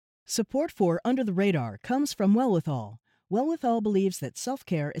Support for Under the Radar comes from Wellwithal. Wellwithal believes that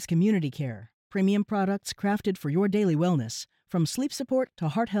self-care is community care. Premium products crafted for your daily wellness, from sleep support to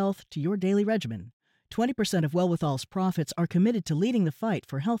heart health to your daily regimen. 20% of Wellwithal's profits are committed to leading the fight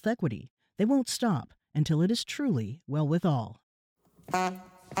for health equity. They won't stop until it is truly well with all.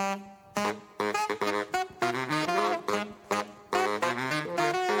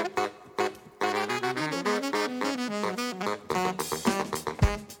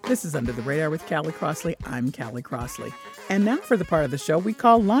 This is Under the Radar with Callie Crossley. I'm Callie Crossley. And now for the part of the show we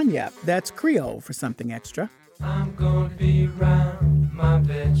call Lagniappe. That's Creole for something extra. I'm gonna be around my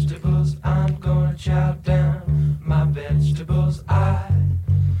vegetables. I'm gonna chow down my vegetables. I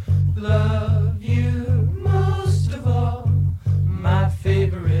love you most of all, my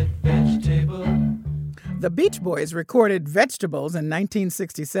favorite vegetable. The Beach Boys recorded Vegetables in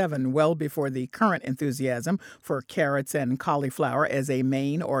 1967, well before the current enthusiasm for carrots and cauliflower as a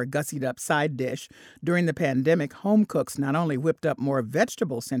main or gussied-up side dish. During the pandemic, home cooks not only whipped up more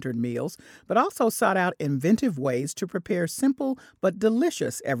vegetable-centered meals, but also sought out inventive ways to prepare simple but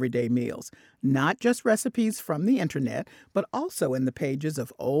delicious everyday meals. Not just recipes from the internet, but also in the pages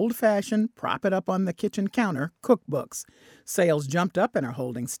of old-fashioned, prop-it-up-on-the-kitchen-counter cookbooks. Sales jumped up and are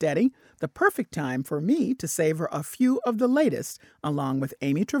holding steady. The perfect time for me to savor a few of the latest, along with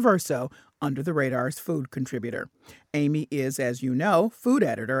Amy Traverso, Under the Radar's food contributor. Amy is, as you know, food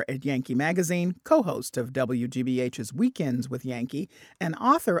editor at Yankee Magazine, co-host of WGBH's Weekends with Yankee, and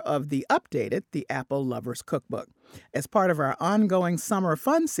author of the updated The Apple Lover's Cookbook. As part of our ongoing Summer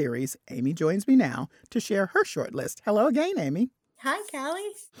Fun series, Amy joins me now to share her short list. Hello again, Amy. Hi,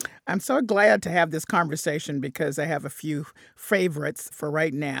 Callie. I'm so glad to have this conversation because I have a few favorites for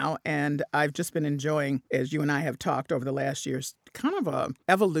right now, and I've just been enjoying, as you and I have talked over the last years, kind of a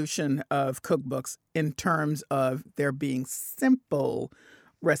evolution of cookbooks in terms of there being simple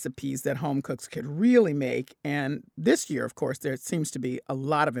recipes that home cooks could really make. And this year, of course, there seems to be a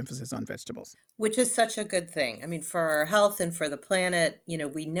lot of emphasis on vegetables. Which is such a good thing. I mean, for our health and for the planet,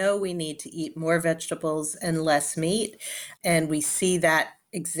 we know we need to eat more vegetables and less meat. And we see that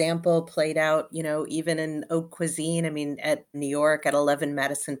example played out, even in haute cuisine. I mean, at New York at 11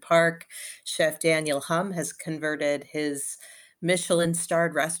 Madison Park, Chef Daniel Hum has converted his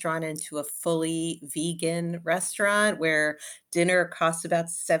Michelin-starred restaurant into a fully vegan restaurant where dinner costs about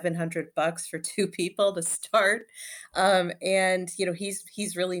 $700 for two people to start.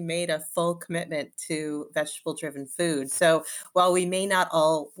 He's really made a full commitment to vegetable-driven food. So while we may not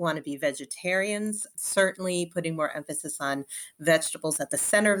all want to be vegetarians, certainly putting more emphasis on vegetables at the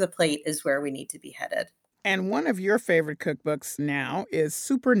center of the plate is where we need to be headed. And one of your favorite cookbooks now is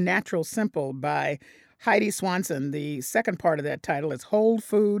Supernatural Simple by Heidi Swanson. The second part of that title is Whole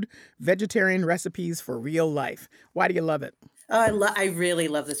Food Vegetarian Recipes for Real Life. Why do you love it? I really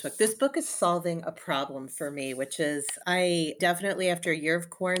love this book. This book is solving a problem for me, which is I definitely, after a year of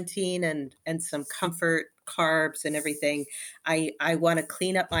quarantine and some comfort carbs and everything, I want to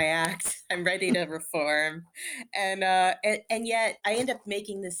clean up my act. I'm ready to reform. And yet I end up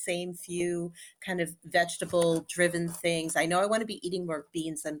making the same few kind of vegetable driven things. I know I want to be eating more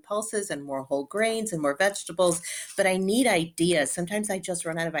beans and pulses and more whole grains and more vegetables, but I need ideas. Sometimes I just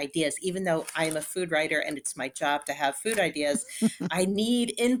run out of ideas, even though I'm a food writer and it's my job to have food ideas. I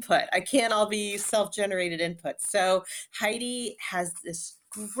need input. I can't all be self-generated input. So Heidi has this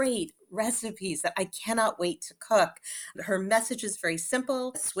great recipes that I cannot wait to cook. Her message is very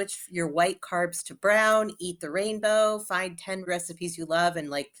simple. Switch your white carbs to brown, eat the rainbow, find 10 recipes you love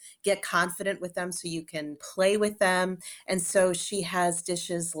and get confident with them so you can play with them. And so she has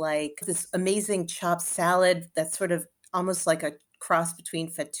dishes like this amazing chopped salad that's sort of almost like a cross between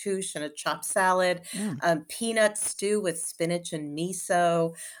fattoush and a chopped salad, peanut stew with spinach and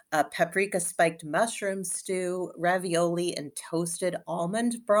miso, paprika spiked mushroom stew, ravioli and toasted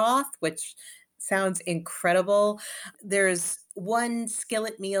almond broth, which sounds incredible. There's one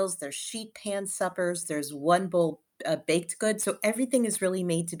skillet meals, there's sheet pan suppers, there's one bowl baked goods. So everything is really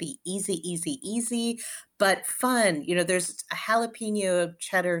made to be easy, but fun. There's a jalapeno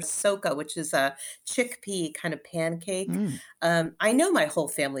cheddar soca, which is a chickpea kind of pancake. I know my whole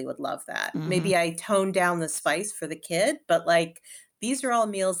family would love that. Maybe I toned down the spice for the kid, but these are all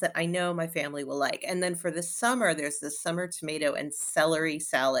meals that I know my family will like. And then for the summer, there's the summer tomato and celery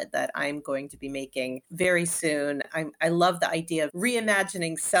salad that I'm going to be making very soon. I love the idea of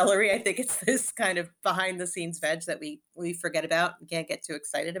reimagining celery. I think it's this kind of behind the scenes veg that we forget about and can't get too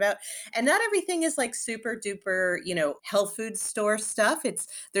excited about. And not everything is super duper, health food store stuff.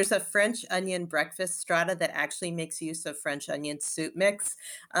 There's a French onion breakfast strata that actually makes use of French onion soup mix.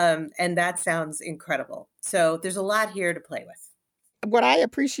 And that sounds incredible. So there's a lot here to play with. what I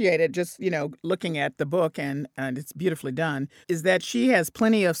appreciated, just, looking at the book, and it's beautifully done, is that she has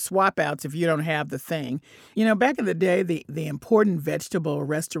plenty of swap outs if you don't have the thing. Back in the day, the important vegetable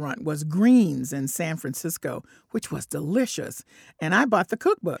restaurant was Greens in San Francisco, which was delicious. And I bought the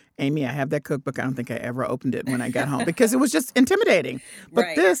cookbook. Amy, I have that cookbook. I don't think I ever opened it when I got home because it was just intimidating. But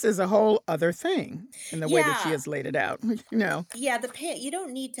Right. this is a whole other thing in the way that she Yeah. has laid it out. Yeah, you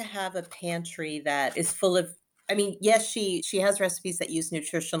don't need to have a pantry that is full of. I mean, yes, she has recipes that use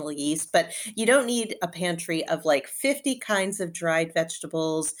nutritional yeast, but you don't need a pantry of like 50 kinds of dried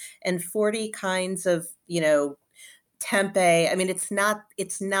vegetables and 40 kinds of, tempeh. I mean, it's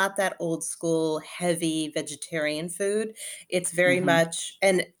not that old school heavy vegetarian food. It's very Hmm. much,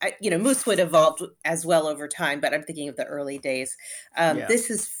 and moose would evolve as well over time, but I'm thinking of the early days. Yeah. This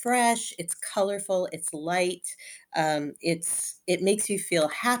is fresh, it's colorful, it's light, it makes you feel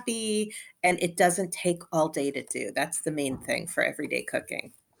happy, and it doesn't take all day to do. That's the main thing for everyday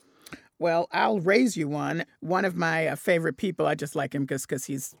cooking. Well, I'll raise you one. One of my favorite people, I just like him because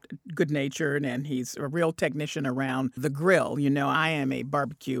he's good natured and he's a real technician around the grill. I am a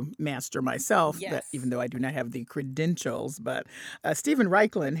barbecue master myself, that, Yes. even though I do not have the credentials. But Stephen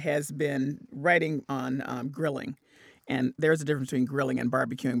Reichland has been writing on grilling. And there's a difference between grilling and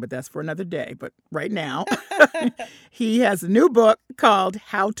barbecuing, but that's for another day. But right now, he has a new book called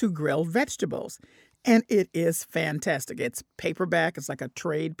How to Grill Vegetables. And it is fantastic. It's paperback. It's like a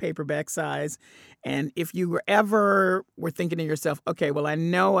trade paperback size. And if you were thinking to yourself, okay, well, I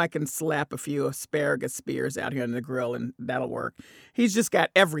know I can slap a few asparagus spears out here on the grill and that'll work. He's just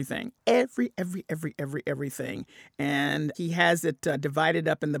got everything, everything. And he has it divided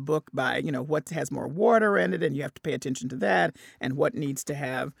up in the book by, what has more water in it. And you have to pay attention to that, and what needs to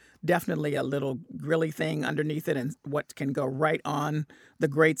have definitely a little grilly thing underneath it, and what can go right on the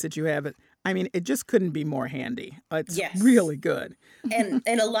grates that you have. I mean, it just couldn't be more handy. It's Yes. really good. And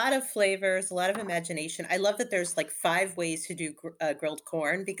a lot of flavors, a lot of imagination. I love that there's like 5 ways to do grilled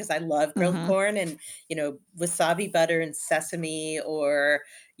corn, because I love grilled Hmm. corn, and wasabi butter and sesame, or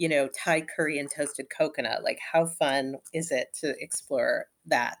Thai curry and toasted coconut. Like, how fun is it to explore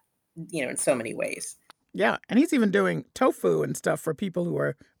that, in so many ways? Yeah, and he's even doing tofu and stuff for people who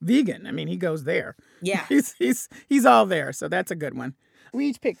are vegan. I mean, he goes there. Yeah. He's all there, so that's a good one. We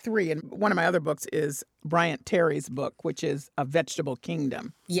each picked 3, and one of my other books is Bryant Terry's book, which is A Vegetable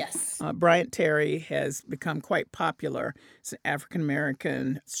Kingdom. Yes. Bryant Terry has become quite popular. He's an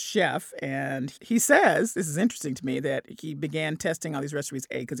African-American chef, and he says, this is interesting to me, that he began testing all these recipes,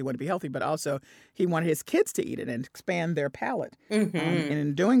 A, because he wanted to be healthy, but also he wanted his kids to eat it and expand their palate. Hmm. And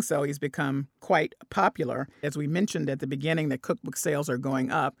in doing so, he's become quite popular. As we mentioned at the beginning, that cookbook sales are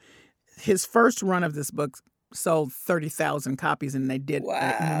going up. His first run of this book sold 30,000 copies, and they did an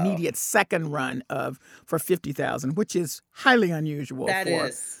Wow. immediate second run for 50,000, which is highly unusual That for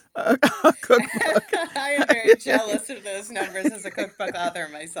is. a cookbook. I am very jealous of those numbers as a cookbook author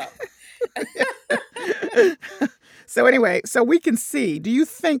myself. So anyway, so we can see, do you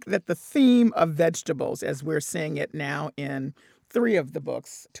think that the theme of vegetables, as we're seeing it now in 3 of the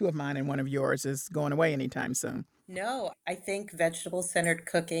books, 2 of mine and 1 of yours, is going away anytime soon? No, I think vegetable-centered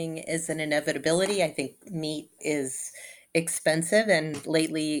cooking is an inevitability. I think meat is expensive, and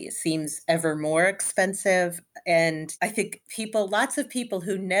lately seems ever more expensive. And I think lots of people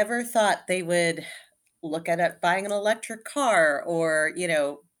who never thought they would look at buying an electric car, or,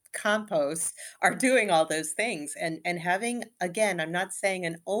 compost, are doing all those things, and having, again, I'm not saying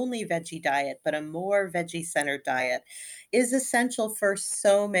an only veggie diet, but a more veggie centered diet is essential for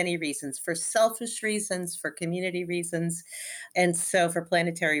so many reasons, for selfish reasons, for community reasons, and so for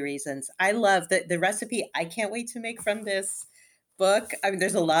planetary reasons. I love the recipe I can't wait to make from this book. I mean,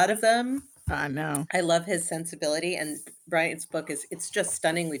 there's a lot of them. I know. I love his sensibility, and Bryant's book it's just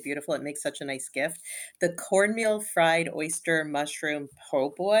stunningly beautiful. It makes such a nice gift. The cornmeal fried oyster mushroom po'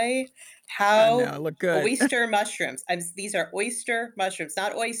 boy. I How know. Look good. oyster mushrooms. These are oyster mushrooms,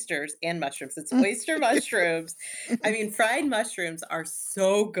 not oysters and mushrooms. It's oyster mushrooms. I mean, fried mushrooms are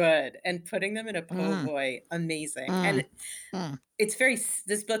so good, and putting them in a po' Mm, boy, amazing. mm, And mm.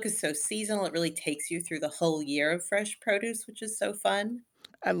 this book is so seasonal. It really takes you through the whole year of fresh produce, which is so fun.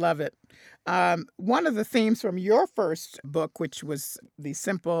 I love it. One of the themes from your first book, which was the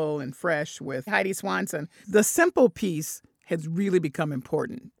simple and fresh with Heidi Swanson, the simple piece has really become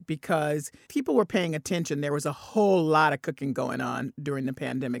important because people were paying attention. There was a whole lot of cooking going on during the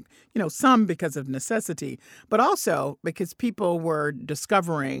pandemic, some because of necessity, but also because people were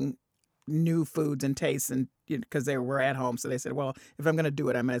discovering new foods and tastes, and because they were at home. So they said, well, if I'm going to do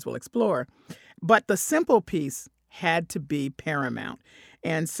it, I might as well explore. But the simple piece had to be paramount.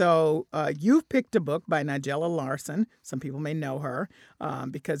 And so you've picked a book by Nigella Larsen. Some people may know her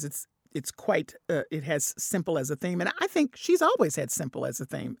because it's quite, it has simple as a theme. And I think she's always had simple as a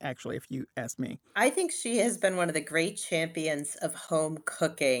theme, actually, if you ask me. I think she has been one of the great champions of home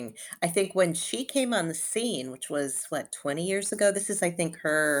cooking. I think when she came on the scene, which was 20 years ago, this is, I think,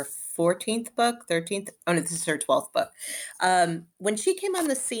 her 14th book, 13th. Oh, no, this is her 12th book. When she came on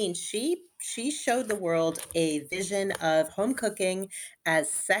the scene, she showed the world a vision of home cooking as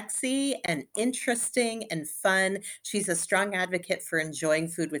sexy and interesting and fun. She's a strong advocate for enjoying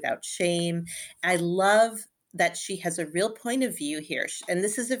food without shame. I love that she has a real point of view here. And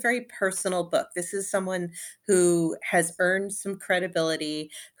this is a very personal book. This is someone who has earned some credibility,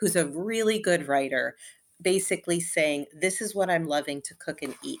 who's a really good writer, basically saying, this is what I'm loving to cook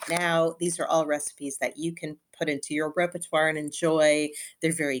and eat now. These are all recipes that you can put into your repertoire and enjoy.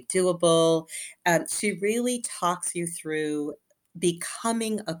 They're very doable. She really talks you through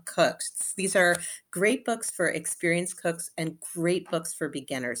becoming a cook. These are great books for experienced cooks and great books for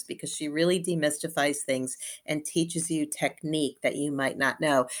beginners because she really demystifies things and teaches you technique that you might not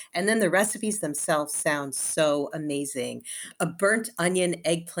know. And then the recipes themselves sound so amazing. A burnt onion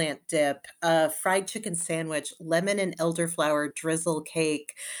eggplant dip, a fried chicken sandwich, lemon and elderflower drizzle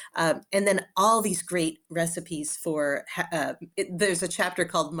cake, and then all these great recipes for, there's a chapter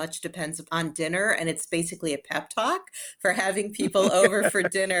called Much Depends on Dinner, and it's basically a pep talk for having people over for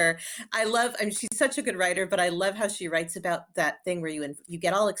dinner. I mean, she's such a good writer, but I love how she writes about that thing where you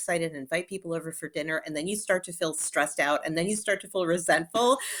get all excited and invite people over for dinner, and then you start to feel stressed out, and then you start to feel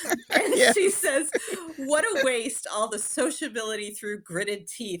resentful. And yes. She says, what a waste all the sociability through gritted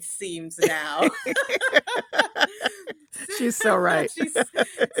teeth seems now. She's so right.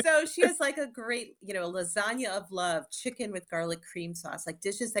 So she has like a great, lasagna of love, chicken with garlic cream sauce, like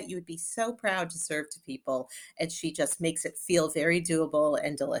dishes that you would be so proud to serve to people. And she just makes it feel very doable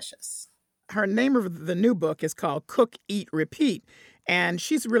and delicious. Her name of the new book is called Cook, Eat, Repeat. And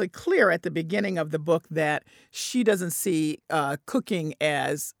she's really clear at the beginning of the book that she doesn't see cooking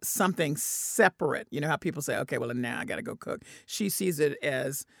as something separate. You know how people say, okay, well, now I got to go cook. She sees it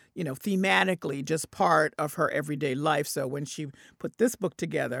as, thematically just part of her everyday life. So when she put this book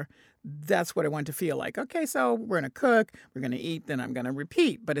together, that's what I want to feel like. Okay, so we're going to cook, we're going to eat, then I'm going to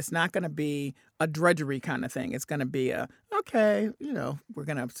repeat. But it's not going to be a drudgery kind of thing. It's going to be we're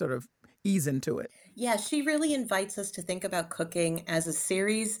going to sort of ease into it. Yeah, she really invites us to think about cooking as a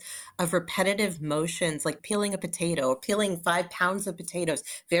series of repetitive motions, like peeling a potato or peeling 5 pounds of potatoes,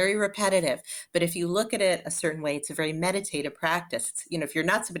 very repetitive. But if you look at it a certain way, it's a very meditative practice. If you're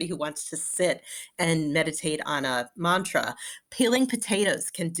not somebody who wants to sit and meditate on a mantra, peeling potatoes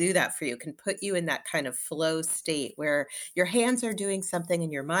can do that for you, can put you in that kind of flow state where your hands are doing something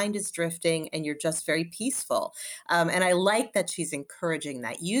and your mind is drifting and you're just very peaceful. And I like that she's encouraging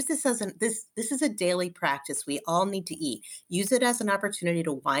that. Use this as this is a daily practice we all need to eat. Use it as an opportunity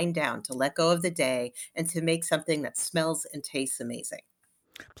to wind down, to let go of the day, and to make something that smells and tastes amazing.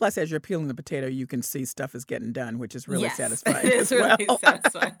 Plus, as you're peeling the potato, you can see stuff is getting done, which is really satisfying. It is really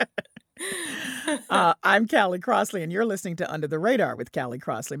satisfying. I'm Callie Crossley, and you're listening to Under the Radar with Callie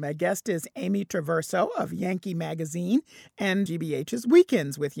Crossley. My guest is Amy Traverso of Yankee Magazine and GBH's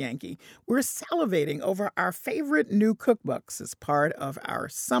Weekends with Yankee. We're salivating over our favorite new cookbooks as part of our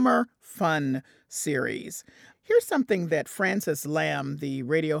Summer Fun series. Here's something that Frances Lamb, the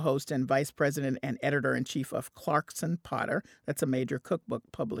radio host and vice president and editor-in-chief of Clarkson Potter, that's a major cookbook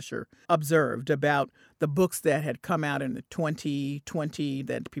publisher, observed about the books that had come out in 2020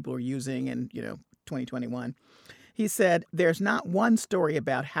 that people were using in, 2021. He said, there's not one story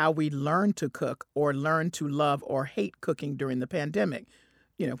about how we learned to cook or learned to love or hate cooking during the pandemic,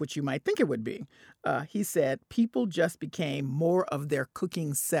 which you might think it would be. He said, people just became more of their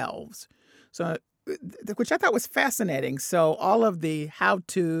cooking selves. So, which I thought was fascinating. So all of the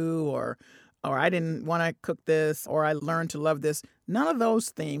how-to or I didn't want to cook this or I learned to love this, none of those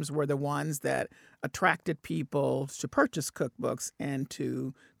themes were the ones that attracted people to purchase cookbooks and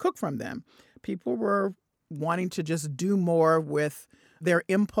to cook from them. People were wanting to just do more with their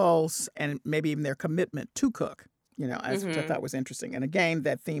impulse and maybe even their commitment to cook, which I thought was interesting. And again,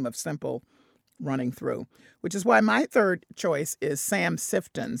 that theme of simple running through, which is why my third choice is Sam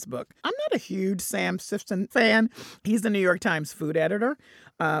Sifton's book. I'm not a huge Sam Sifton fan. He's the New York Times food editor,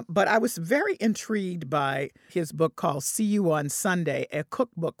 but I was very intrigued by his book called See You on Sunday, a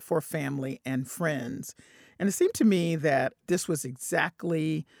cookbook for family and friends. And it seemed to me that this was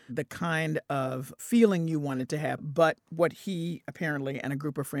exactly the kind of feeling you wanted to have. But what he apparently and a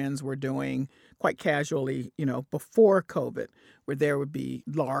group of friends were doing quite casually, before COVID, where there would be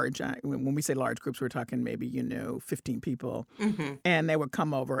large, when we say large groups, we're talking maybe, 15 people, Hmm. and they would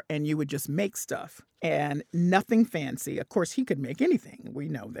come over and you would just make stuff and nothing fancy. Of course, he could make anything. We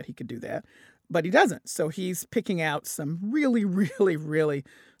know that he could do that, but he doesn't. So he's picking out some really, really, really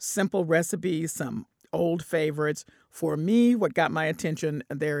simple recipes, some old favorites. For me, what got my attention,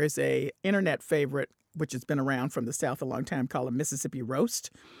 there is a internet favorite which has been around from the South a long time called a Mississippi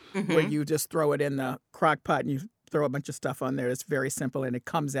roast, where Hmm. you just throw it in the crock pot and you throw a bunch of stuff on there. It's very simple and it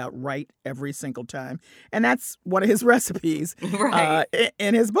comes out right every single time. And that's one of his recipes Right.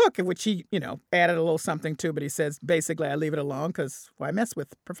 in his book, in which he, added a little something to, but he says basically I leave it alone because why mess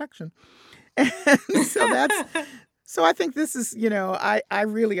with perfection? And so I think this is, I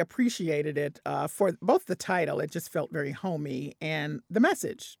really appreciated it for both the title. It just felt very homey and the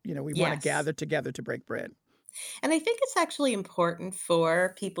message, we want to Yes. gather together to break bread. And I think it's actually important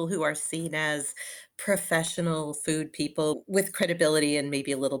for people who are seen as professional food people with credibility and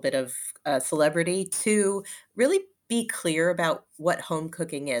maybe a little bit of celebrity to really be clear about what home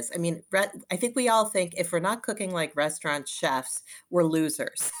cooking is. I mean, I think we all think if we're not cooking like restaurant chefs, we're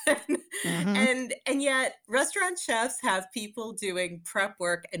losers. Hmm. And yet restaurant chefs have people doing prep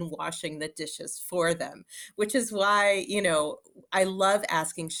work and washing the dishes for them, which is why, I love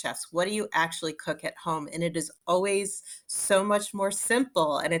asking chefs, what do you actually cook at home? And it is always so much more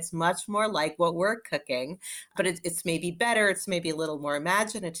simple and it's much more like what we're cooking, but it's maybe better. It's maybe a little more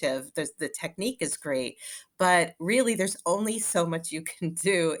imaginative. The technique is great, but really there's only so much you can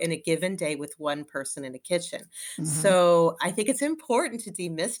do in a given day with one person in a kitchen. Hmm. So I think it's important to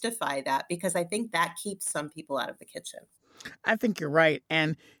demystify that because I think that keeps some people out of the kitchen. I think you're right.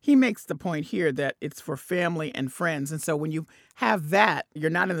 And he makes the point here that it's for family and friends. And so when you have that, you're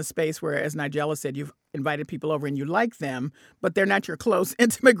not in the space where, as Nigella said, you've invited people over and you like them, but they're not your close,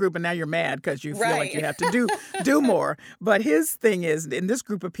 intimate group. And now you're mad because you feel like you Right. have to do more. But his thing is, in this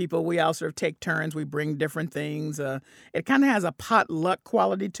group of people, we all sort of take turns. We bring different things. It kind of has a potluck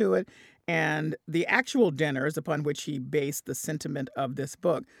quality to it. And the actual dinners upon which he based the sentiment of this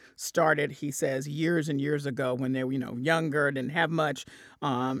book started, he says, years and years ago when they were, younger, didn't have much.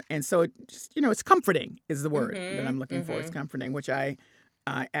 And so it just, it's comforting is the word that I'm Mhm. looking for. It's Mhm. comforting, which I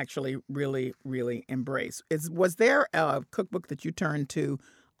actually really, really embrace. Was there a cookbook that you turned to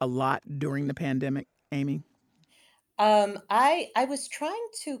a lot during the pandemic, Amy? I was trying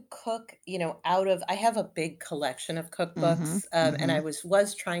to cook, out of I have a big collection of Mm-hmm. cookbooks, and Mm-hmm. I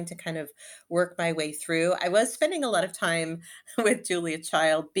was trying to kind of work my way through. I was spending a lot of time with Julia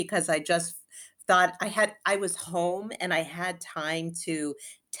Child because I just thought I was home and I had time to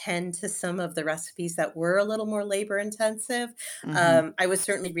tend to some of the recipes that were a little more labor intensive. Mm-hmm. I was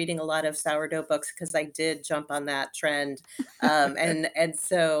certainly reading a lot of sourdough books because I did jump on that trend. And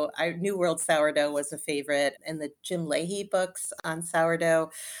so I New World Sourdough was a favorite, and the Jim Leahy books on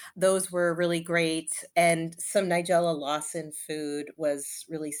sourdough, those were really great. And some Nigella Lawson food was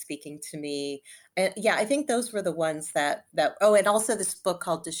really speaking to me. And yeah, I think those were the ones that. Oh, and also this book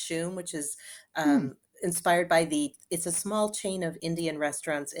called Dishoom, which is Hmm. inspired by it's a small chain of Indian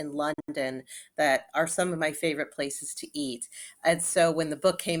restaurants in London that are some of my favorite places to eat. And so when the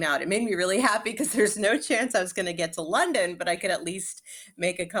book came out, it made me really happy because there's no chance I was going to get to London, but I could at least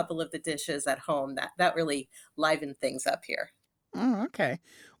make a couple of the dishes at home. That really livened things up here. Oh, okay.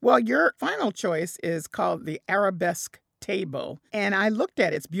 Well, your final choice is called The Arabesque Table. And I looked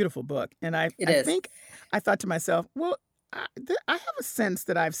at its beautiful book and It I is. think I thought to myself, well, I have a sense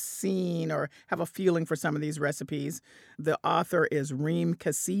that I've seen or have a feeling for some of these recipes. The author is Reem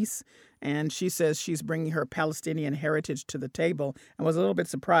Kassis, and she says she's bringing her Palestinian heritage to the table and was a little bit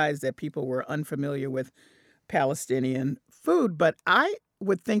surprised that people were unfamiliar with Palestinian food. But I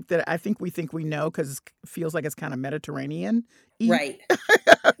would think that I think we know because it feels like it's kind of Mediterranean y. Right.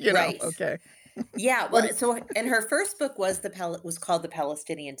 Right. Okay. Yeah, What? well, so and her first book was called The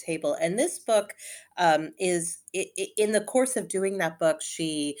Palestinian Table, and this book in the course of doing that book,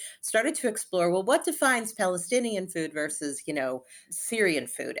 she started to explore, well, what defines Palestinian food versus Syrian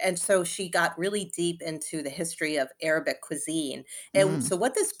food, and so she got really deep into the history of Arabic cuisine. And Mm, so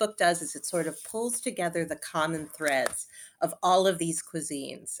what this book does is it sort of pulls together the common threads of all of these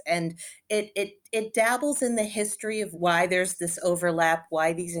cuisines, and it dabbles in the history of why there's this overlap,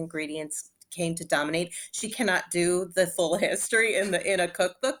 why these ingredients came to dominate. She cannot do the full history in a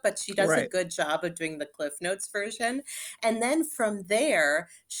cookbook, but she does a Right. good job of doing the Cliff Notes version. And then from there,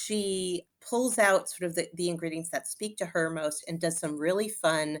 she pulls out sort of the ingredients that speak to her most and does some really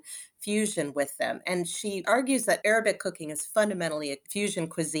fun fusion with them. And she argues that Arabic cooking is fundamentally a fusion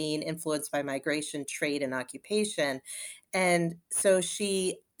cuisine influenced by migration, trade, and occupation. And so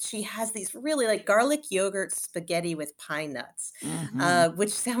she has these really like garlic yogurt spaghetti with pine nuts, Mm-hmm.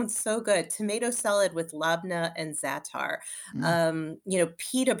 which sounds so good. Tomato salad with labna and za'atar. Mm.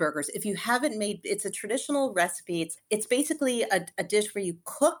 Pita burgers. If you haven't made, it's a traditional recipe. It's basically a dish where you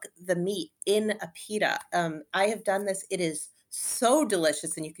cook the meat in a pita. I have done this. It is so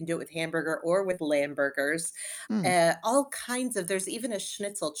delicious, and you can do it with hamburger or with lamb burgers. Mm. All kinds of. There's even a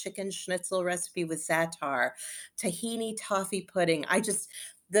chicken schnitzel recipe with za'atar, tahini toffee pudding.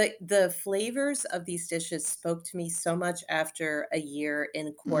 The flavors of these dishes spoke to me so much after a year in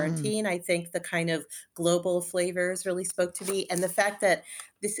Mm. quarantine. I think the kind of global flavors really spoke to me, and the fact that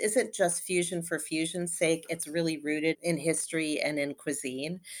this isn't just fusion for fusion's sake, it's really rooted in history and in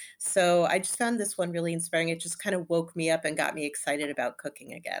cuisine. So I just found this one really inspiring. It just kind of woke me up and got me excited about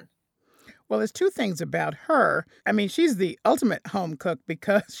cooking again. Well, there's two things about her. I mean, she's the ultimate home cook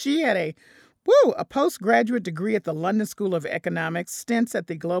because she had a postgraduate degree at the London School of Economics, stints at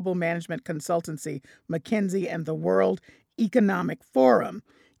the global management consultancy McKinsey and the World Economic Forum.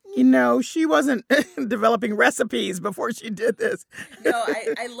 She wasn't developing recipes before she did this. No,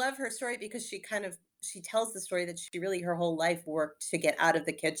 I love her story because she tells the story that she really her whole life worked to get out of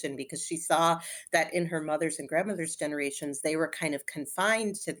the kitchen because she saw that in her mother's and grandmother's generations they were kind of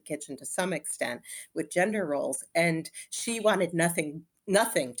confined to the kitchen to some extent with gender roles, and she wanted nothing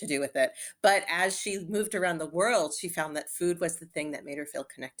to do with it. But as she moved around the world, she found that food was the thing that made her feel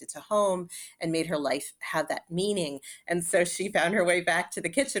connected to home and made her life have that meaning. And so she found her way back to the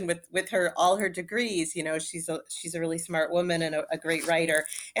kitchen with her all her degrees. She's a really smart woman and a great writer.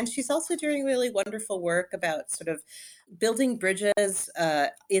 And she's also doing really wonderful work about sort of building bridges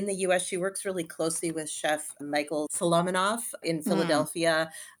in the US. She works really closely with chef Michael Solomonov in Mm.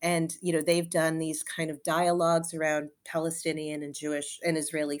 Philadelphia. And, they've done these kind of dialogues around Palestinian and Jewish and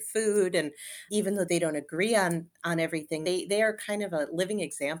Israeli food. And even though they don't agree on everything, they are kind of a living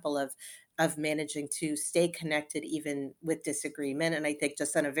example of managing to stay connected even with disagreement. And I think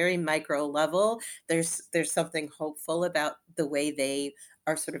just on a very micro level, there's something hopeful about the way they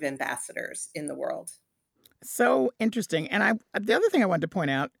are sort of ambassadors in the world. So interesting. And the other thing I wanted to point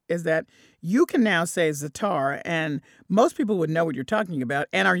out is that you can now say Zatar, and most people would know what you're talking about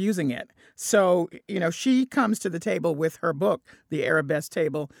and are using it. So, she comes to the table with her book, The Arabesque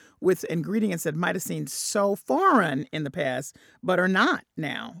Table, with ingredients that might have seemed so foreign in the past, but are not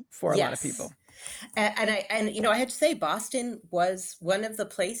now for a lot of people. Yes. And I had to say Boston was one of the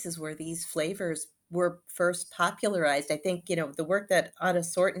places where these flavors were first popularized. I think, the work that Anna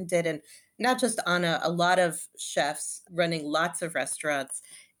Sorton did, and not just Anna, a lot of chefs running lots of restaurants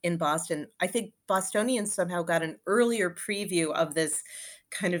in Boston. I think Bostonians somehow got an earlier preview of this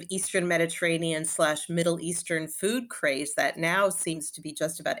kind of Eastern Mediterranean / Middle Eastern food craze that now seems to be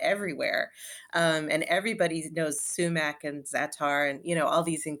just about everywhere. And everybody knows sumac and za'atar and, all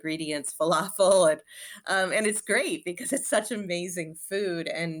these ingredients, falafel. And it's great because it's such amazing food.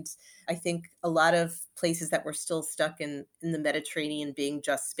 And I think a lot of places that were still stuck in the Mediterranean, being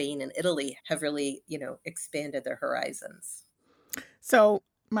just Spain and Italy, have really, expanded their horizons. So,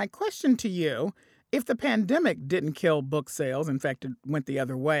 my question to you, if the pandemic didn't kill book sales, in fact, it went the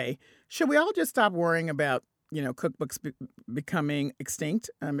other way, should we all just stop worrying about, cookbooks becoming extinct?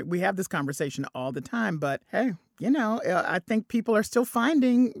 I mean, we have this conversation all the time, but hey, I think people are still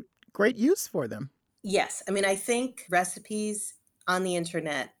finding great use for them. Yes. I mean, I think recipes on the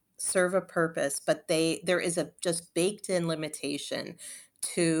internet serve a purpose, but there is a just baked in limitation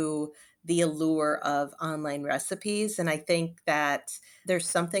to the allure of online recipes. And I think that there's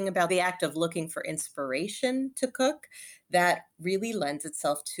something about the act of looking for inspiration to cook that really lends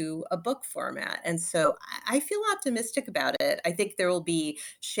itself to a book format. And so I feel optimistic about it. I think there will be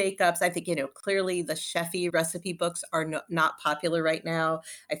shakeups. I think, clearly the chefy recipe books are not popular right now.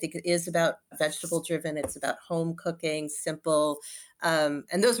 I think it is about vegetable driven. It's about home cooking, simple. And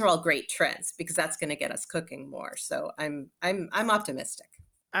those are all great trends because that's going to get us cooking more. So I'm optimistic.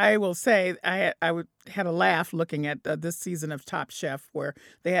 I will say had a laugh looking at this season of Top Chef where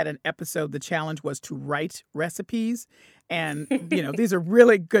they had an episode. The challenge was to write recipes, and these are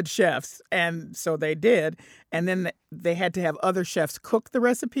really good chefs, and so they did. And then they had to have other chefs cook the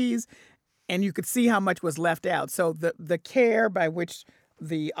recipes, and you could see how much was left out. So the care by which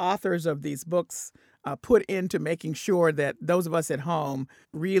the authors of these books put into making sure that those of us at home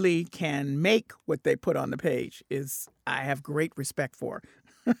really can make what they put on the page is I have great respect for.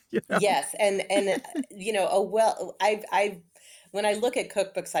 You know? Yes, and I've when I look at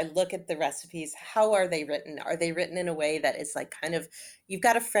cookbooks, I look at the recipes. How are they written? Are they written in a way that is like kind of you've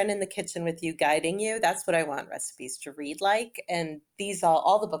got a friend in the kitchen with you guiding you? That's what I want recipes to read like. And these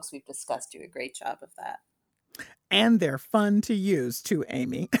all the books we've discussed do a great job of that. And they're fun to use too,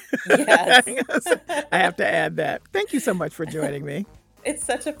 Amy. Yes. I have to add that. Thank you so much for joining me. It's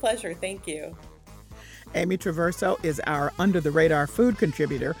such a pleasure. Thank you. Amy Traverso is our Under the Radar food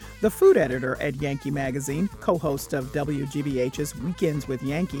contributor, the food editor at Yankee Magazine, co-host of WGBH's Weekends with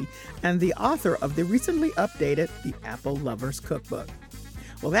Yankee, and the author of the recently updated The Apple Lover's Cookbook.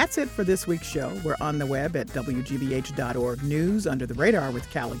 Well, that's it for this week's show. We're on the web at WGBH.org News Under the Radar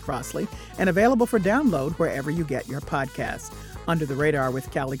with Callie Crossley and available for download wherever you get your podcasts. Under the Radar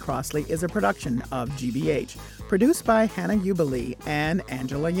with Callie Crossley is a production of GBH, produced by Hannah Uberly and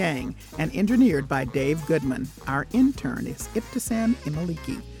Angela Yang, and engineered by Dave Goodman. Our intern is Ibtisam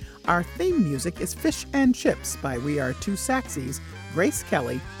Imaliki. Our theme music is Fish and Chips by We Are Two Saxies, Grace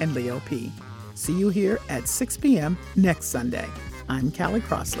Kelly and Leo P. See you here at 6 p.m. next Sunday. I'm Callie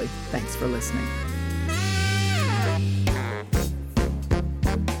Crossley. Thanks for listening.